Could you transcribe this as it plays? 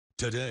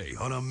Today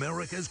on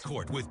America's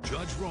Court with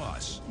Judge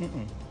Ross.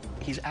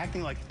 He's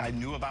acting like I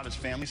knew about his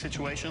family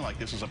situation, like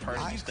this is a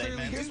personal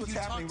statement. Here's what's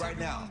happening right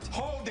now.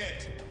 Hold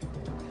it!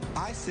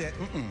 I said,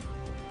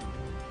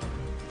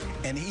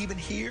 And even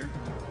here,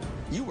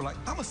 you were like,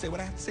 I'm gonna say what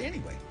I have to say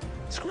anyway.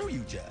 Screw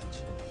you, Judge.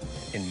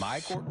 In my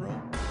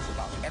courtroom, it's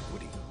about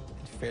equity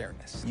and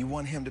fairness. You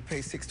want him to pay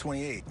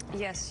 $628?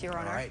 Yes, Your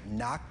Honor. All right,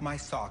 knock my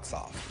socks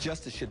off.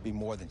 Justice should be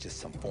more than just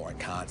some foreign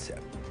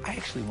concept. I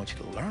actually want you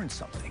to learn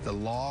something. The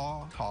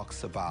law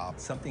talks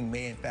about something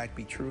may in fact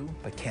be true,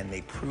 but can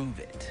they prove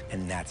it?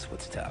 And that's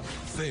what's tough.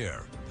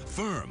 Fair,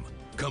 firm,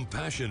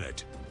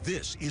 compassionate.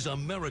 This is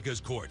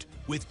America's Court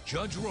with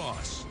Judge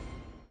Ross.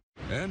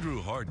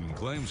 Andrew Harden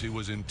claims he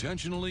was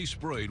intentionally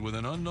sprayed with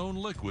an unknown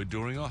liquid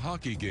during a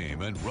hockey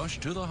game and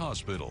rushed to the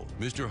hospital.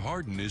 Mr.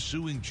 Harden is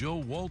suing Joe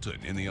Walton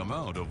in the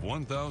amount of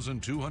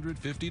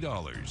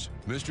 $1,250.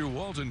 Mr.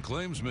 Walton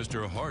claims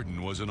Mr.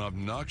 Harden was an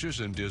obnoxious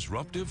and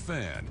disruptive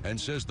fan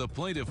and says the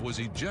plaintiff was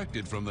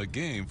ejected from the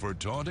game for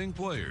taunting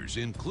players,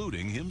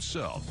 including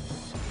himself.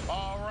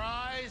 All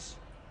rise.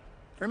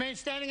 Remain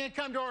standing and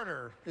come to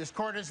order. This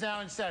court is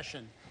now in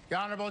session. The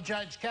Honorable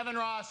Judge Kevin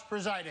Ross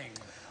presiding.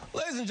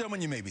 Ladies and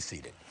gentlemen, you may be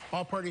seated.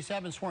 All parties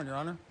have been sworn, Your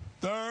Honor.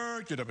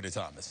 Third, your Deputy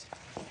Thomas.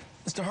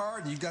 Mr.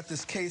 Harden, you've got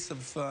this case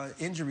of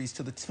injuries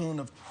to the tune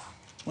of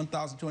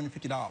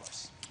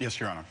 $1,250. Yes,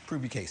 Your Honor.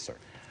 Prove your case, sir.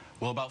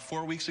 Well, about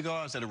 4 weeks ago,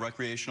 I was at a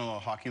recreational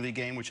hockey league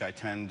game, which I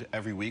attend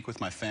every week with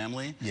my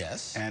family.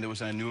 Yes. And it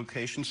was on a new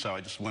occasion, so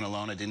I just went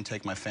alone. I didn't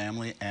take my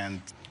family.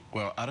 And,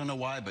 well, I don't know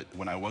why, but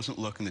when I wasn't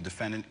looking, the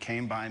defendant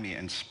came by me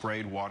and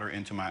sprayed water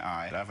into my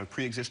eye. I have a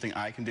pre-existing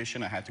eye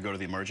condition. I had to go to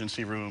the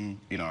emergency room.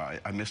 You know,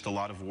 I missed a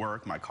lot of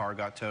work. My car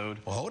got towed.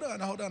 Well, hold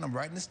on. I'm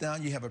writing this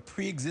down. You have a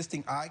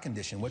pre-existing eye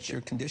condition. What's your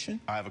condition?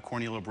 I have a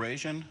corneal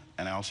abrasion,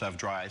 and I also have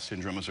dry eye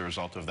syndrome as a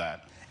result of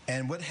that.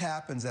 And what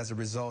happens as a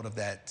result of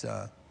that,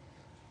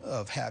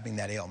 of having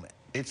that ailment?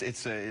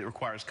 It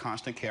requires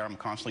constant care. I'm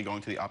constantly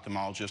going to the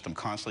ophthalmologist. I'm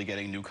constantly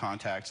getting new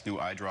contacts, new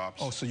eye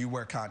drops. Oh, so you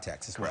wear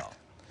contacts as well?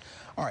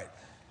 All right.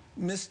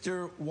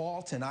 Mr.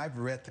 Walton, I've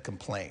read the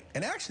complaint.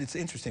 And actually, it's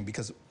interesting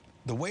because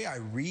the way I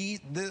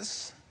read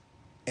this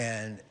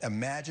and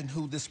imagine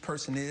who this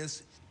person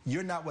is,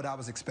 you're not what I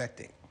was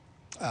expecting.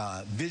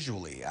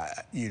 Visually,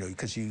 you know,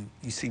 because you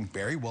seem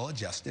very well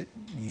adjusted.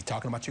 You're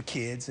talking about your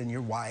kids and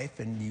your wife,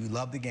 and you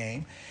love the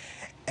game.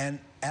 And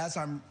as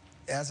I'm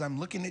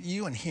looking at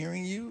you and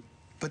hearing you,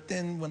 but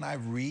then when I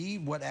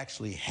read what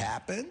actually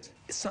happened,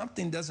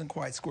 something doesn't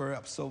quite square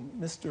up. So,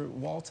 Mr.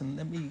 Walton,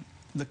 let me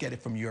look at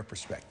it from your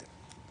perspective.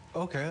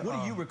 Okay.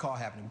 What do you recall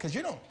happening? Because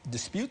you don't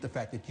dispute the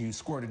fact that you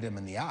squirted him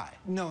in the eye.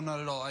 No, not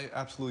at all. I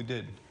absolutely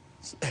did.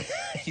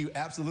 You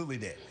absolutely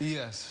did?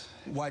 Yes.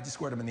 Why'd you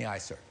squirt him in the eye,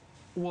 sir?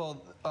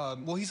 Well,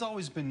 he's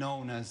always been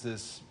known as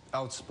this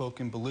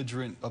outspoken,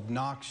 belligerent,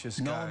 obnoxious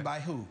guy. Known by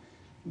who?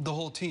 The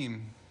whole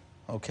team.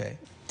 Okay.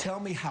 Tell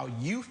me how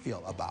you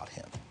feel about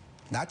him,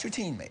 not your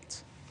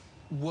teammates.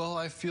 Well,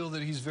 I feel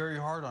that he's very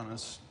hard on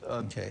us.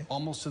 Okay.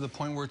 Almost to the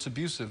point where it's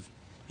abusive.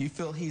 You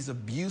feel he's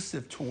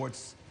abusive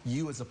towards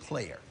you as a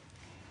player?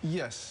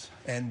 Yes.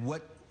 And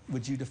what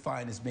would you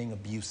define as being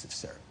abusive,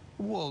 sir?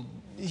 Well,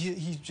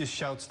 he just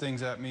shouts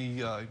things at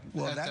me.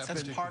 Well,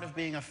 That's part of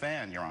being a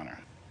fan, Your Honor.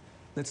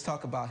 Let's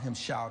talk about him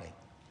shouting.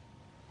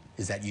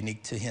 Is that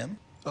unique to him?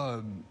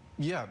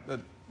 Yeah.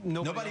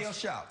 Nobody else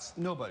shouts?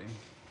 Nobody.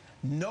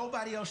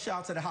 Nobody else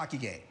shouts at a hockey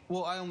game?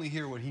 Well, I only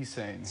hear what he's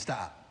saying.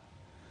 Stop.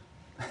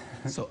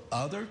 So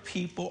other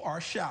people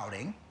are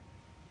shouting.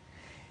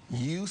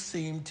 You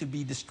seem to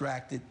be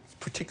distracted,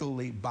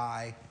 particularly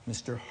by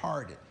Mr.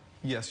 Harden.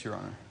 Yes, Your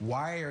Honor.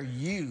 Why are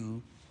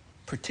you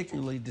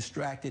particularly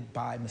distracted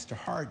by Mr.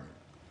 Harden?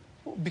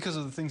 Well, because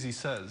of the things he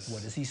says.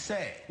 What does he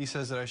say? He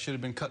says that I should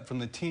have been cut from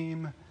the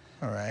team.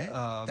 All right.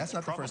 That's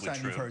not the first time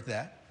you've heard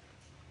that.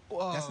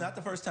 That's not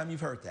the first time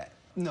you've heard that.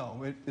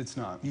 No, it's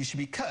not. You should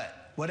be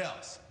cut. What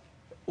else?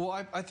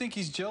 Well, I think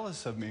he's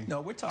jealous of me. No,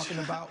 we're talking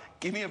about...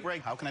 Give me a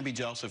break. How can I be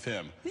jealous of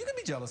him? You can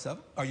be jealous of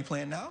him. Are you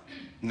playing now?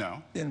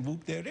 No. Then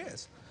whoop, there it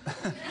is.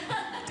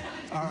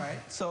 All right,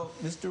 so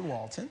Mr.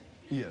 Walton,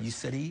 yes. You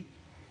said he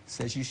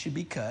says you should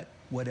be cut.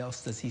 What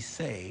else does he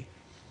say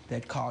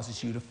that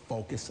causes you to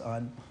focus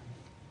on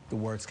the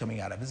words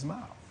coming out of his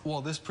mouth?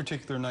 Well, this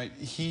particular night,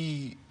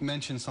 he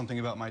mentioned something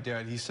about my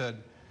dad. He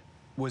said,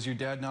 was your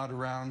dad not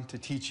around to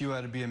teach you how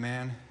to be a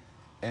man?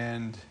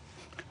 And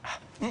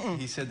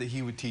he said that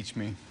he would teach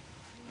me.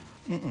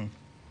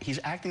 He's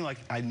acting like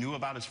I knew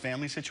about his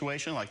family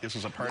situation, like this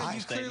was a personal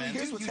statement.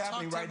 Here's what's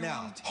happening right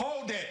now.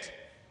 Hold it!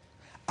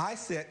 I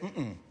said,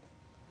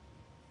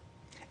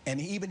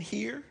 And even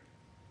here,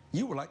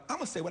 you were like, I'm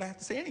gonna say what I have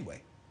to say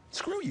anyway.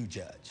 Screw you,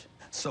 Judge.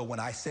 So when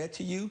I said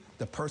to you,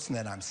 the person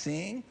that I'm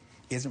seeing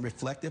isn't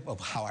reflective of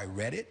how I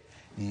read it,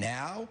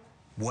 now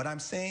what I'm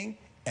saying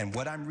and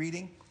what I'm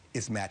reading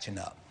is matching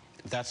up.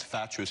 That's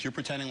fatuous. You're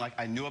pretending like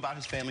I knew about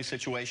his family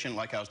situation,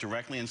 like I was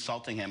directly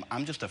insulting him.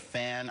 I'm just a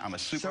fan. I'm a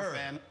super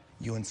fan.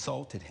 You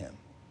insulted him,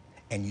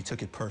 and you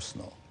took it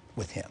personal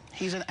with him.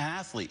 He's an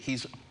athlete.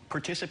 He's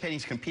participating,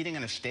 he's competing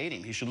in a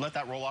stadium. He should let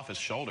that roll off his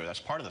shoulder. That's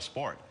part of the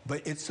sport.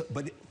 But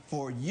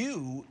for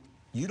you,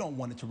 you don't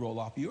want it to roll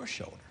off your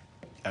shoulder.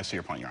 I see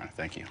your point, Your Honor.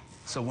 Thank you.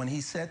 So when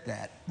he said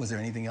that, was there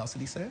anything else that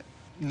he said?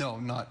 No,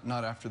 not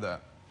after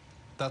that.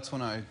 That's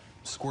when I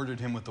squirted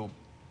him with the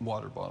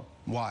water bottle.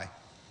 Why?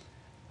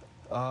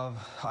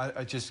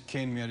 I just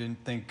came to me. I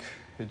didn't think.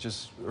 It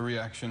just a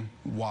reaction.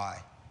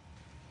 Why?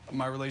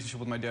 My relationship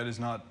with my dad is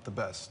not the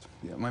best.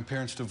 Yeah, my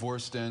parents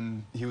divorced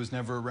and he was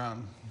never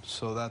around.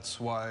 So that's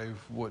why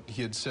what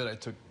he had said I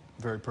took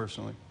very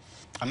personally.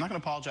 I'm not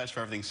going to apologize for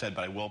everything said,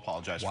 but I will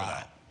apologize for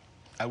that.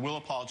 I will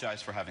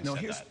apologize for having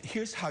said that.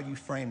 Here's how you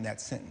frame that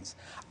sentence.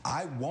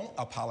 I won't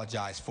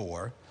apologize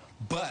for,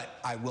 but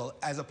I will,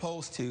 as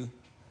opposed to,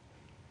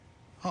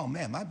 oh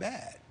man, my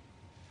bad.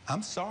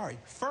 I'm sorry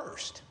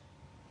first.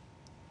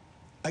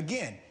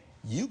 Again,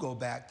 you go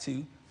back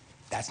to,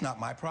 that's not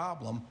my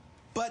problem,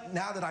 but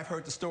now that I've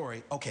heard the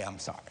story, okay, I'm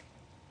sorry.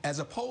 As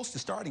opposed to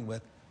starting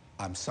with,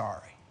 I'm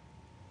sorry,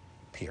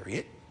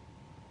 period.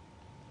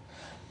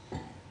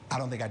 I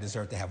don't think I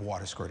deserve to have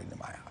water squirted in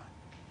my eye.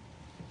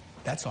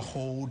 That's a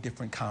whole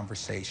different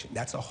conversation.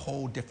 That's a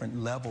whole different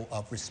level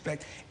of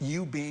respect.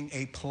 You being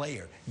a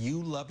player,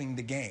 you loving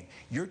the game.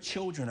 Your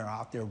children are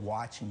out there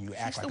watching you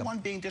act like the one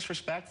being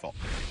disrespectful.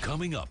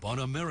 Coming up on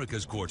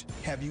America's Court.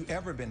 Have you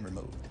ever been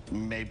removed?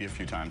 Maybe a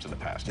few times in the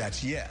past.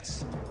 That's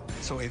yes.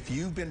 So if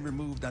you've been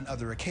removed on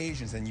other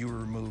occasions and you were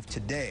removed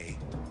today,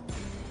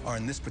 or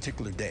in this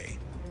particular day,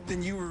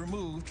 then you were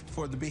removed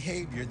for the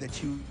behavior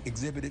that you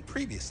exhibited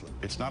previously.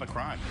 It's not a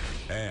crime.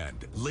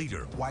 And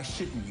later. Why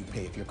shouldn't you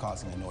pay if you're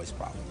causing a noise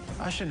problem?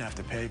 I shouldn't have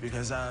to pay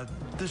because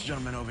this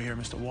gentleman over here,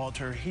 Mr.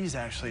 Walter, he's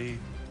actually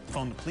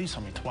phoned the police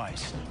on me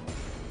twice.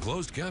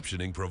 Closed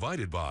captioning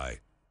provided by.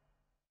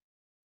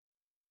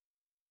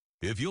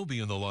 If you'll be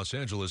in the Los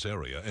Angeles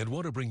area and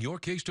want to bring your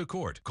case to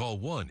court, call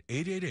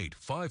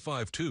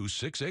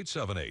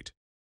 1-888-552-6878.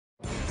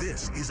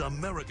 This is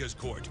America's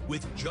Court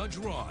with Judge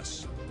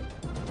Ross.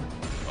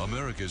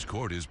 America's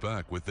Court is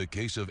back with the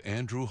case of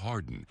Andrew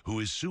Harden, who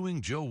is suing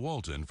Joe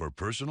Walton for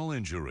personal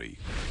injury.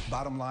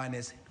 Bottom line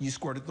is, you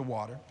squirted the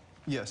water.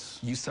 Yes.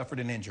 You suffered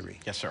an injury.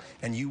 Yes, sir.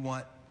 And you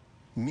want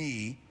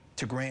me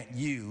to grant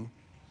you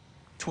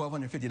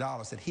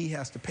 $1,250 that he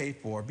has to pay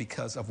for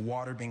because of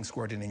water being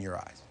squirted in your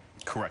eyes.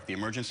 Correct. The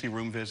emergency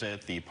room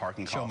visit, the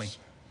parking costs. Show me.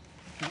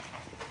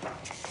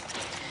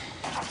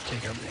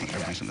 Take everything.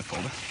 Everything's in the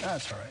folder.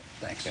 That's all right.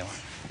 Thanks.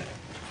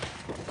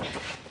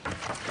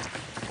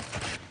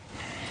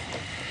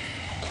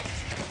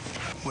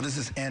 What is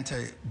this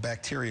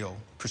antibacterial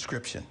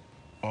prescription?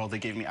 Well, they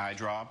gave me eye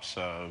drops.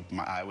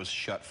 My eye was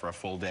shut for a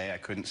full day. I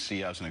couldn't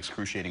see. I was in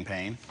excruciating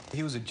pain.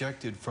 He was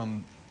ejected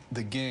from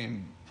the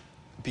game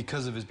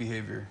because of his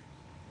behavior.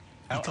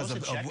 I was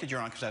ejected, Your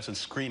Honor, because I was in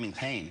screaming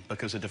pain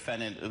because the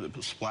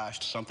defendant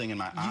splashed something in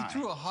my eye. You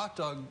threw a hot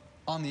dog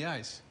on the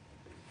ice.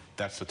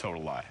 That's a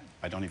total lie.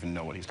 I don't even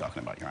know what he's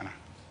talking about, Your Honor.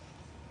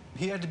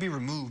 He had to be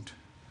removed.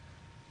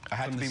 I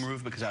had to be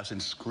removed because I was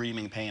in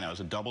screaming pain. I was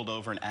doubled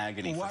over in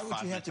agony for 5 minutes. Why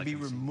would you have to be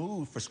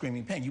removed for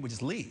screaming pain? You would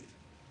just leave.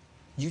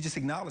 You just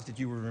acknowledged that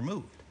you were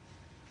removed.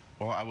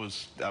 Well, I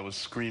was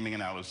screaming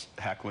and I was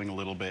heckling a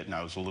little bit and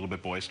I was a little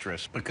bit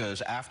boisterous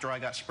because after I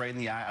got sprayed in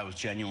the eye, I was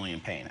genuinely in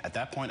pain. At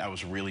that point, I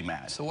was really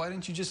mad. So why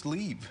didn't you just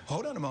leave?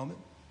 Hold on a moment,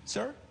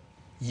 sir.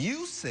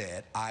 You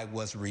said I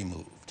was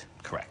removed.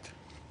 Correct.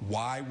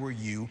 Why were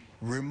you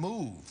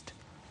removed?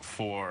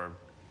 For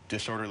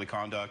disorderly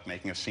conduct,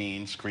 making a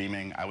scene,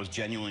 screaming. I was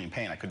genuinely in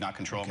pain. I could not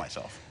control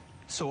myself.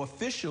 So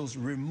officials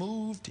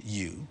removed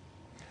you.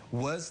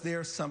 Was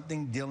there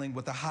something dealing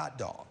with a hot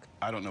dog?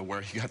 I don't know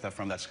where you got that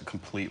from. That's a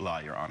complete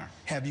lie, Your Honor.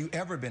 Have you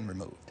ever been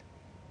removed?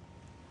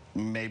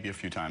 Maybe a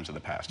few times in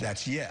the past.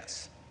 That's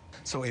yes.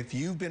 So if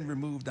you've been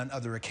removed on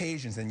other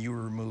occasions and you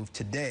were removed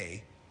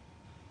today,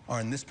 or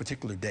in this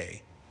particular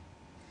day,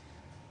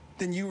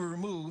 then you were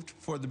removed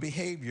for the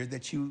behavior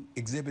that you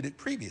exhibited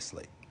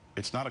previously.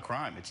 It's not a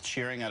crime. It's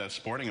cheering at a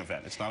sporting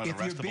event. It's not an arrestable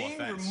offense. If you're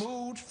being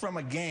removed from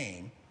a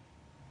game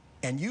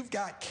and you've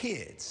got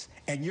kids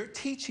and you're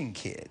teaching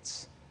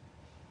kids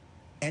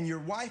and your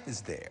wife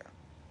is there,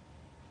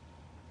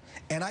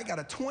 and I got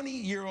a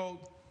 20-year-old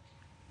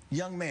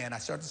young man, I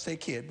started to say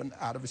kid, but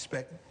out of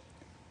respect,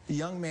 the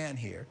young man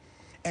here,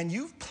 and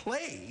you've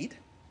played,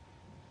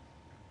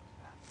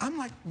 I'm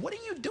like, what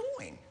are you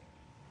doing?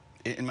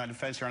 In my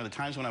defense, Your Honor, the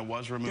times when I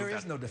was removed... There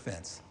is no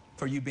defense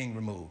for you being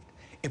removed.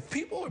 If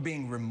people are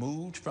being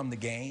removed from the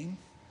game,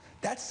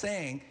 that's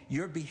saying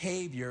your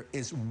behavior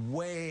is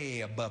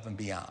way above and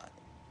beyond.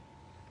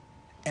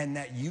 And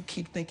that you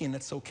keep thinking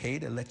it's okay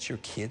to let your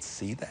kids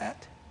see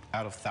that?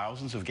 Out of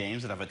thousands of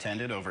games that I've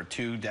attended over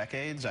 2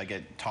 decades, I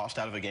get tossed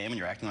out of a game and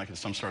you're acting like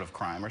it's some sort of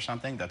crime or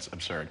something? That's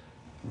absurd.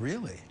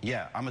 Really?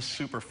 Yeah, I'm a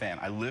super fan.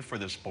 I live for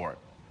this sport.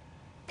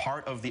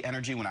 Part of the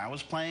energy when I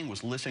was playing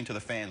was listening to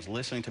the fans,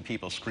 listening to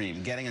people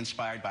scream, getting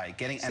inspired by it,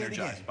 getting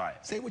energized by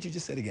it. Say what you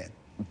just said again.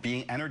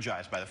 Being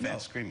energized by the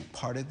fans screaming.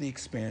 Part of the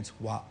experience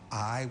while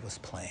I was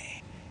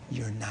playing.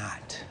 You're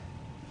not.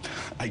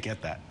 I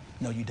get that.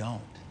 No, you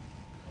don't.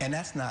 And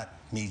that's not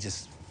me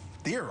just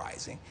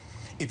theorizing.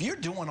 If you're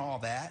doing all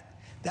that,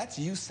 that's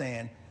you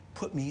saying,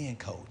 put me in,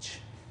 coach.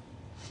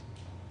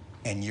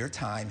 And your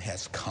time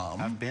has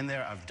come. I've been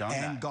there, I've done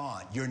that. And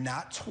gone. You're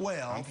not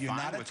 12. You're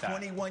not a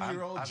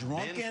 21-year-old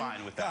drunken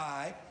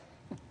guy.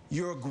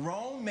 You're a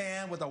grown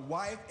man with a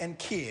wife and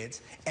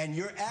kids, and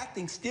you're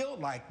acting still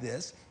like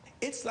this.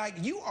 It's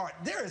like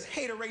there is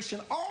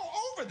hateration all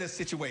over this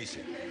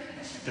situation.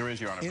 There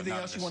is, Your Honor. Anything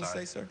else you want to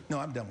say, sir? No,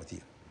 I'm done with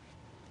you.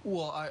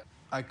 Well,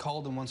 I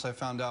called him once I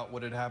found out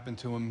what had happened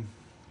to him,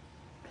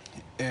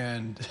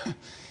 and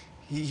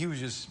he was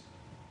just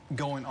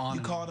going on.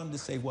 You called him to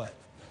say what?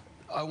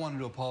 I wanted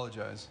to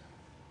apologize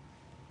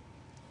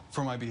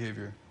for my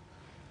behavior.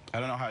 I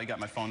don't know how he got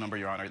my phone number,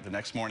 Your Honor. The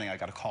next morning, I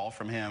got a call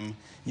from him.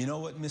 You know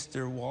what,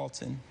 Mr.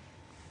 Walton?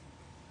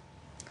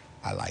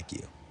 I like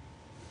you.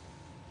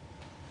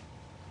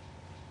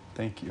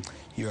 Thank you.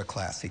 You're a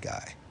classy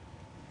guy.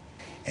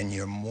 And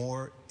you're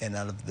more, and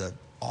out of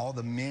all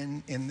the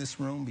men in this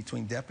room,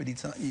 between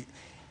deputies,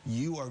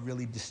 you are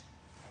really just,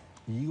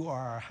 you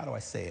are, how do I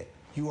say it?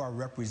 You are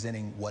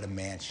representing what a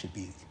man should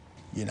be.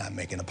 You're not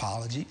making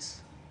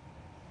apologies.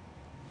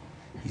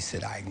 You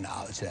said, I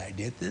acknowledge that I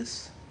did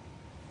this.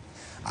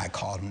 I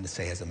called him to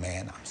say, as a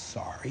man, I'm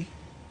sorry.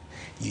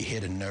 You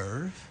hit a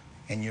nerve,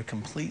 and you're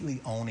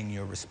completely owning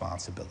your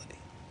responsibility.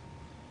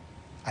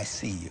 I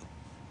see you.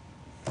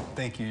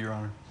 Thank you, Your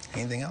Honor.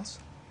 Anything else?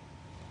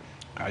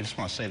 I just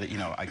want to say that, you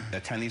know, I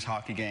attend these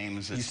hockey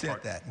games. You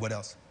said that. What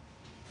else?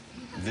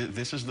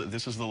 This is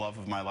the love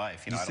of my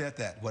life. You said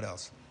that. What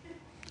else?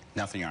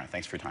 Nothing, Your Honor.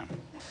 Thanks for your time.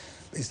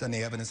 Based on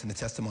the evidence and the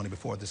testimony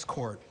before this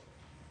court,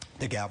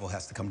 the gavel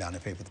has to come down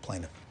in favor of the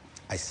plaintiff.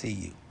 I see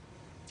you.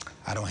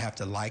 I don't have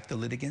to like the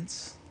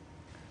litigants,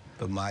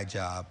 but my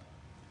job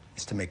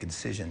is to make a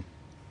decision.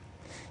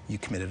 You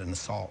committed an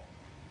assault.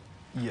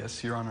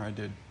 Yes, Your Honor, I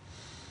did.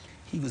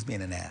 He was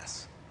being an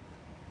ass.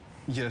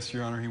 Yes,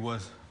 Your Honor, he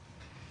was.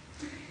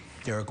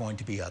 There are going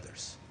to be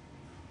others.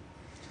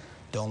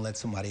 Don't let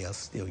somebody else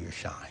steal your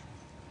shine.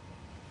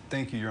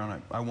 Thank you, Your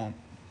Honor. I won't.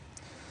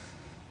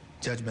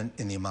 Judgment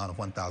in the amount of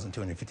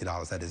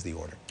 $1,250. That is the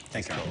order.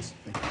 Thank you.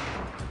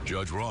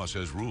 Judge Ross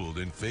has ruled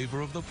in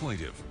favor of the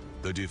plaintiff.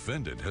 The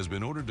defendant has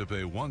been ordered to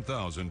pay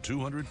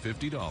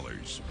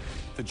 $1,250.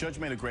 The judge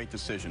made a great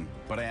decision,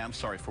 but I am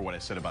sorry for what I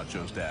said about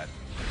Joe's dad.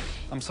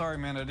 I'm sorry,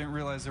 man. I didn't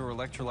realize there were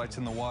electrolytes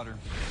in the water.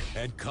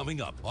 And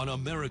coming up on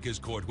America's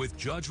Court with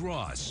Judge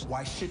Ross.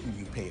 Why shouldn't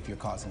you pay if you're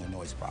causing a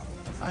noise problem?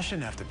 I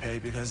shouldn't have to pay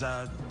because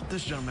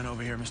this gentleman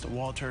over here, Mr.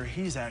 Walter,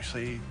 he's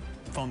actually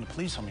phoned the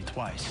police on me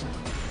twice.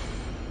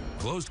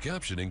 Closed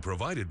captioning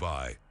provided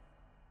by